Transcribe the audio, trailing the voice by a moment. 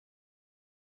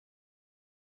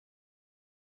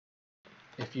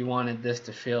if you wanted this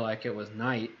to feel like it was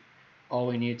night, all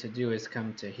we need to do is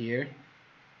come to here.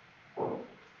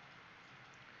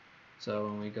 So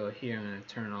when we go here, I'm going to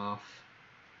turn off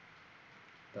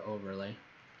the overlay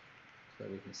so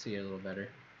that we can see it a little better.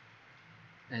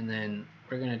 And then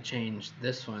we're going to change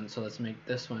this one, so let's make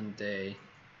this one day.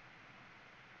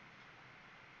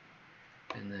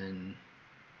 And then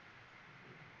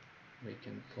we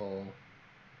can pull,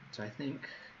 so I think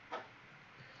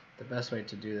the best way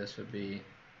to do this would be,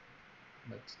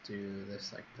 let's do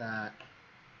this like that.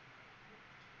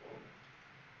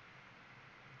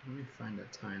 Let me find a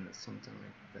time that's something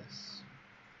like this.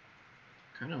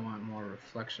 Kind of want more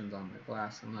reflections on the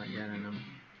glass, I'm not getting them.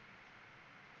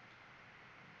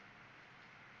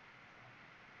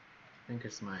 I think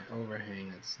it's my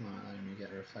overhang that's not letting me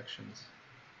get reflections.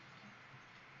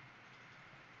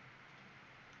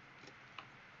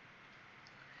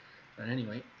 But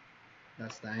anyway,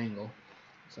 that's the angle,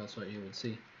 so that's what you would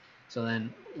see. So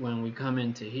then when we come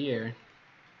into here,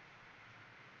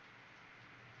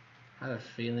 I had a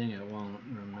feeling it won't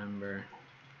remember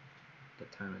the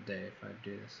time of day if I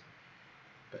do this,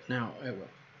 but now it will.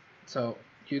 So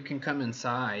you can come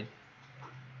inside,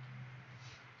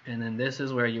 and then this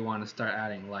is where you want to start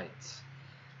adding lights.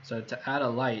 So to add a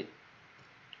light,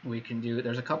 we can do,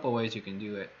 there's a couple ways you can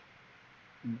do it.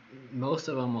 Most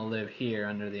of them will live here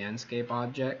under the Enscape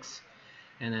objects,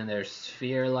 and then there's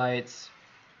sphere lights,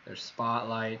 there's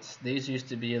spotlights. These used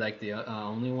to be like the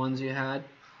only ones you had.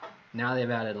 Now they've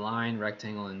added line,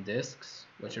 rectangle, and discs,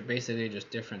 which are basically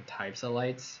just different types of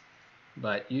lights.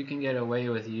 But you can get away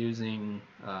with using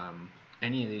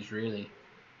any of these really.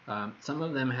 Some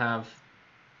of them have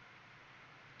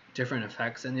different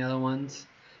effects than the other ones.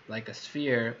 Like a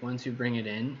sphere, once you bring it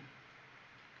in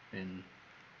and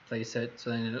place it,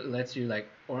 so then it lets you like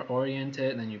orient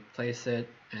it, and then you place it,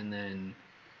 and then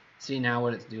see now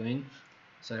what it's doing.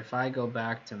 So if I go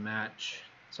back to match,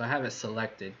 so I have it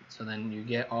selected, so then you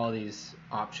get all these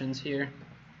options here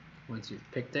once you've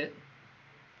picked it.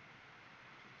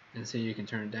 And so you can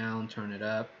turn it down, turn it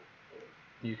up.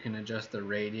 You can adjust the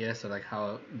radius, or like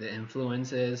how the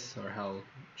influence is, or how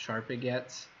sharp it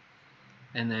gets.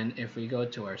 And then if we go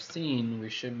to our scene, we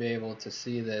should be able to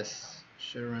see this.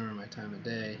 Should remember my time of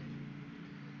day,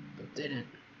 but didn't.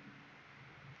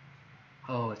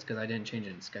 Oh, it's because I didn't change it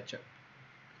in SketchUp.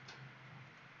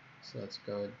 So let's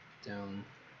go down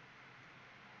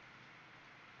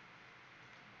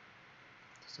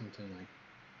to something like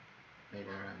later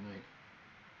at night.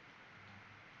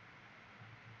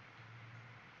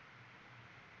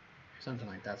 Something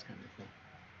like that's kind of cool.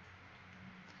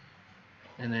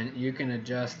 And then you can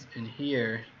adjust in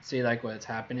here, see like what's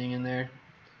happening in there.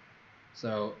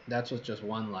 So that's with just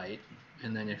one light.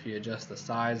 And then if you adjust the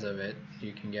size of it,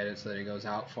 you can get it so that it goes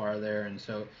out farther. And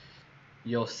so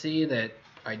you'll see that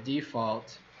by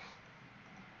default,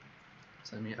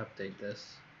 so let me update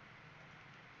this.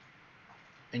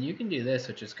 And you can do this,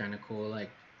 which is kind of cool, like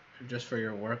just for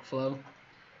your workflow.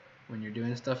 When you're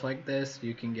doing stuff like this,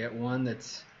 you can get one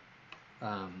that's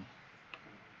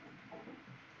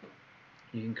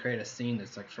you can create a scene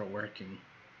that's like for working,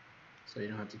 so you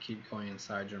don't have to keep going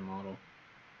inside your model.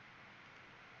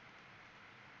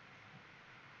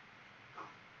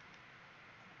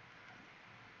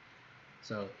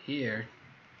 So here,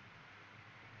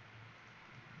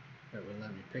 it would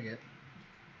let me pick it.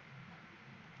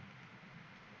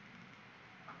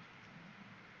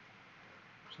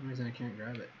 For some reason I can't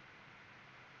grab it.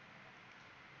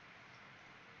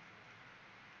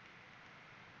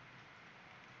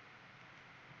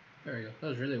 There we go. That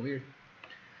was really weird.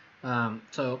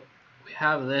 So we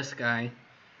have this guy,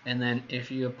 and then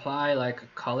if you apply like a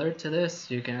color to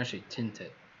this, you can actually tint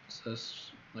it. So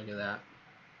let's look at that.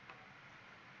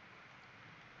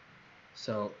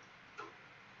 So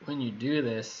when you do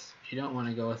this, you don't want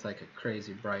to go with like a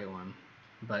crazy bright one,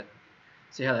 but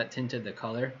see how that tinted the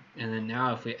color? And then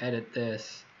now if we edit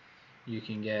this, you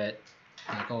can get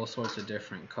like all sorts of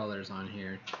different colors on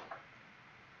here.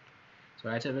 So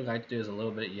what I typically like to do is a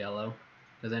little bit yellow,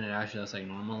 because then it actually looks like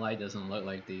normal light, doesn't look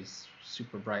like these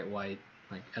super bright white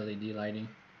like LED lighting.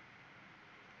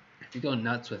 If you go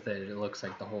nuts with it, it looks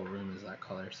like the whole room is that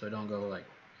color. So don't go like,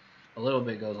 a little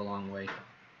bit goes a long way.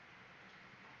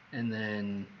 And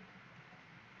then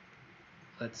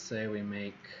let's say we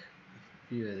make a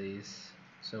few of these,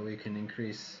 so we can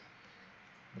increase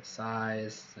the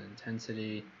size, the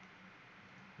intensity.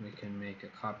 We can make a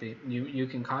copy. You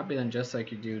can copy them just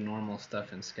like you do normal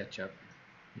stuff in SketchUp.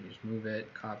 You just move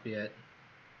it, copy it,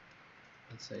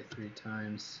 let's say 3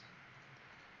 times,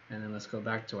 and then let's go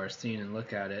back to our scene and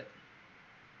look at it.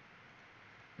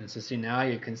 And so see, now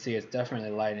you can see it's definitely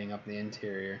lighting up the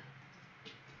interior.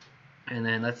 And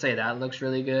then let's say that looks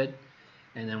really good,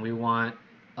 and then we want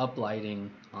uplighting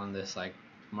on this like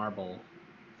marble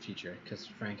feature, because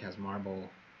Frank has marble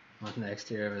on the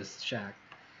exterior of his shack.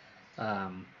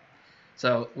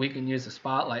 So we can use the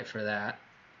spotlight for that,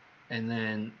 and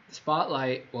then the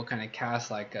spotlight will kind of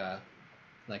cast like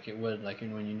it would like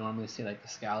when you normally see like the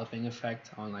scalloping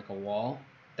effect on like a wall.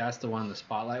 That's the one the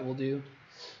spotlight will do.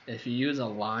 If you use a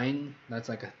line, that's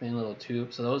like a thin little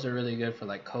tube, so those are really good for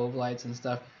like cove lights and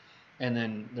stuff. And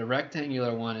then the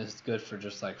rectangular one is good for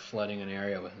just like flooding an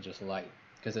area with just light,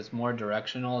 because it's more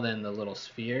directional than the little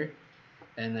sphere.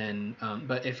 And then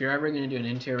but if you're ever going to do an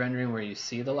interior rendering where you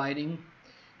see the lighting,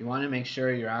 you want to make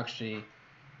sure you're actually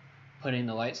putting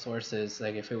the light sources,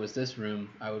 like if it was this room,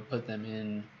 I would put them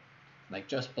in like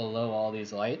just below all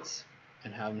these lights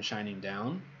and have them shining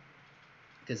down,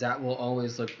 because that will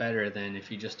always look better than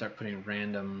if you just start putting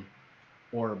random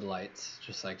orb lights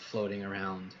just like floating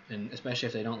around, and especially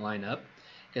if they don't line up,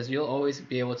 because you'll always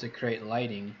be able to create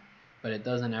lighting, but it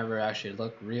doesn't ever actually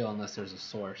look real unless there's a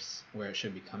source where it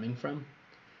should be coming from.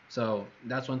 So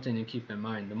that's one thing to keep in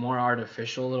mind. The more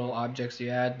artificial little objects you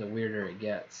add, the weirder it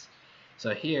gets.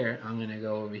 So here, I'm going to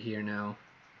go over here now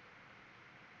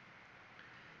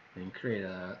and create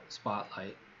a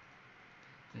spotlight,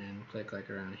 and click like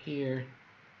around here,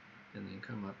 and then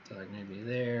come up to like maybe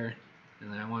there,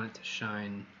 and then I want it to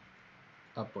shine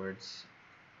upwards.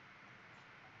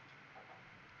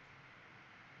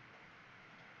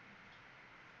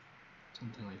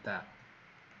 Something like that.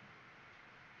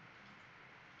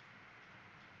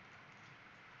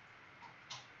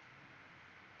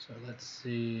 So let's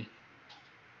see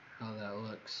how that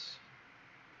looks.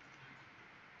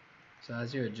 So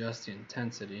as you adjust the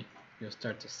intensity, you'll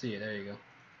start to see it. There you go.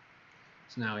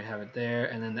 So now we have it there,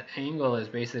 and then the angle is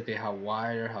basically how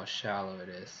wide or how shallow it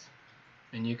is.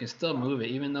 And you can still move it,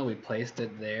 even though we placed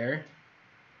it there,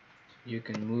 you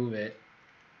can move it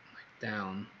like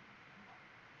down,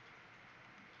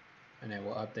 and it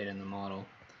will update in the model.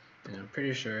 And I'm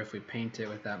pretty sure if we paint it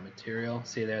with that material,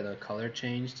 see there the color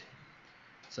changed.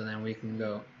 So then we can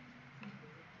go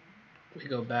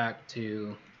back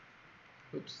to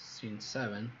scene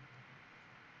 7,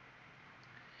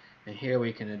 and here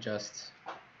we can adjust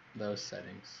those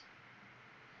settings.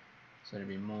 So it'd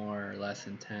be more or less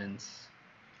intense,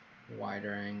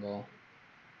 wider angle,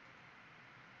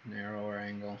 narrower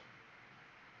angle.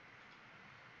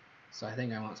 So I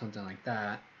think I want something like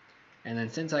that. And then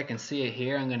since I can see it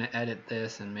here, I'm going to edit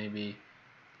this and maybe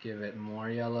give it more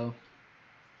yellow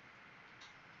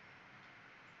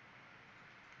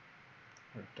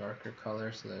or darker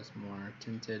color so that it's more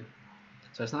tinted.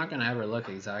 So it's not going to ever look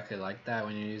exactly like that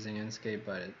when you're using Enscape,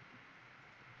 but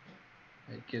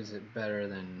it gives it better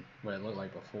than what it looked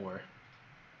like before.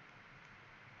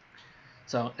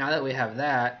 So now that we have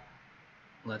that,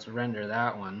 let's render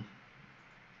that one.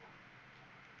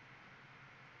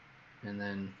 And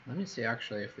then let me see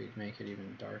actually if we make it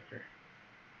even darker,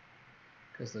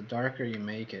 because the darker you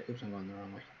make it, oops, I'm going the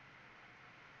wrong way,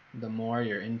 the more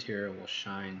your interior will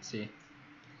shine. See?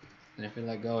 And if we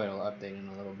let go, it'll update in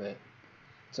a little bit.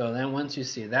 So then once you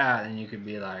see that, then you could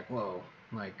be like, whoa,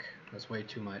 like that's way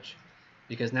too much,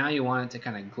 because now you want it to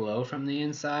kind of glow from the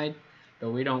inside, but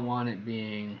we don't want it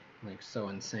being like so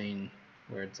insane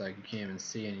where it's like you can't even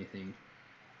see anything.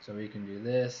 So we can do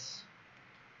this.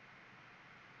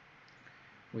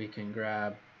 We can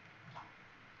grab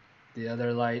the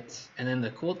other lights, and then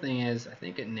the cool thing is I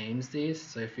think it names these.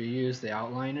 So if you use the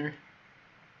outliner,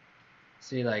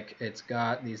 see, like it's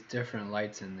got these different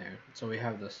lights in there. So we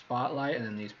have the spotlight and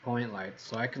then these point lights.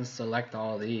 So I can select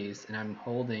all these, and I'm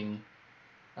holding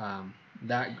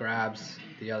that grabs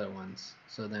the other ones.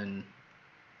 So then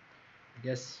I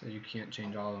guess you can't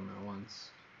change all of them at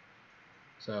once.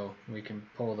 So we can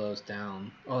pull those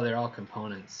down. Oh, they're all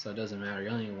components, so it doesn't matter. You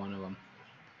only need one of them.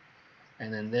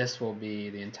 And then this will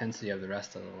be the intensity of the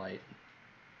rest of the light.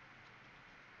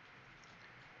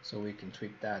 So we can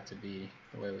tweak that to be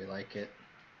the way we like it.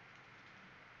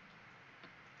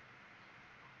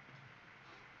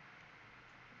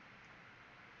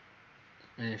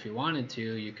 And if you wanted to,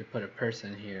 you could put a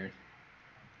person here,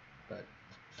 but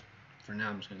for now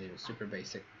I'm just going to leave it super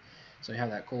basic. So we have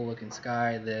that cool looking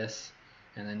sky, this,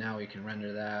 and then now we can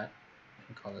render that. I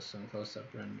can call this one close-up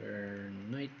render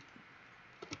night.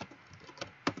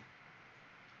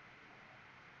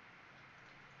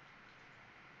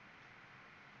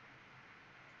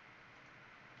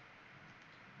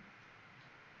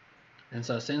 And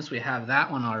so since we have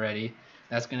that one already,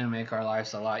 that's going to make our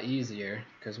lives a lot easier,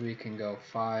 because we can go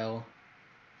File,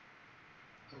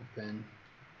 Open,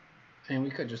 and we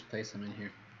could just place them in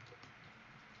here.